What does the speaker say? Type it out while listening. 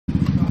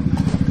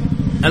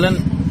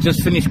Alan,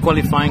 just finished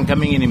qualifying,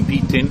 coming in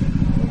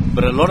P10,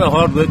 but a lot of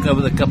hard work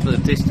over the couple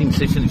of testing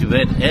sessions you've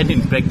had and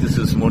in practice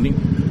this morning,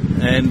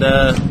 and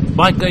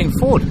bike going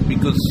forward,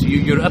 because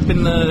you're up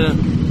in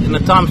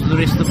the times of the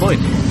rest of the boys.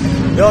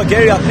 Yeah,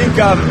 Gary, I think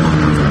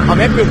I'm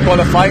happy with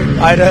qualifying.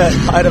 I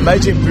had a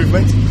major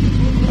improvement.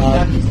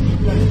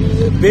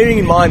 Bearing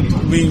in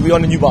mind we're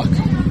on a new bike,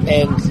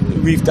 and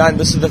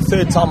this is the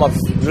third time I've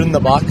ridden the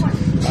bike.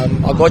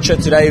 I got here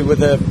today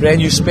with a brand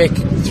new spec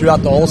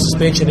throughout the whole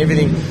suspension,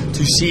 everything,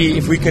 to see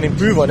if we can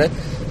improve on it.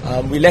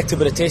 We lacked a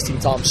bit of testing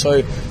time,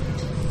 so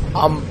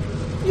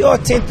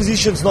 10th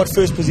position is not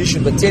first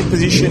position, but 10th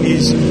position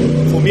is,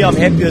 for me, I'm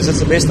happy as it's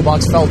the best the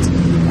bike's felt.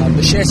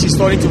 The chassis is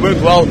starting to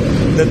work well.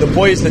 The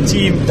boys, the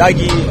team,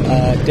 Dougie,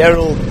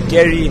 Daryl,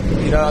 Gary,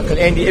 Uncle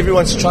Andy,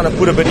 everyone's trying to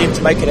put a bit in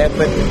to make it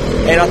happen.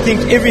 And I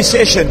think every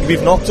session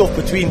we've knocked off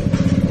between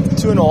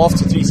 2.5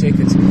 to 3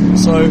 seconds.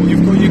 So you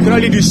can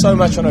only do so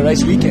much on a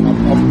race weekend.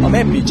 I'm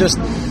happy. Just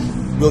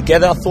we'll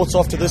gather our thoughts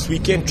after this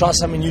weekend, try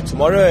something new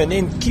tomorrow, and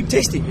then keep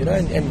testing,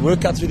 and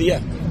work out through the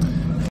year.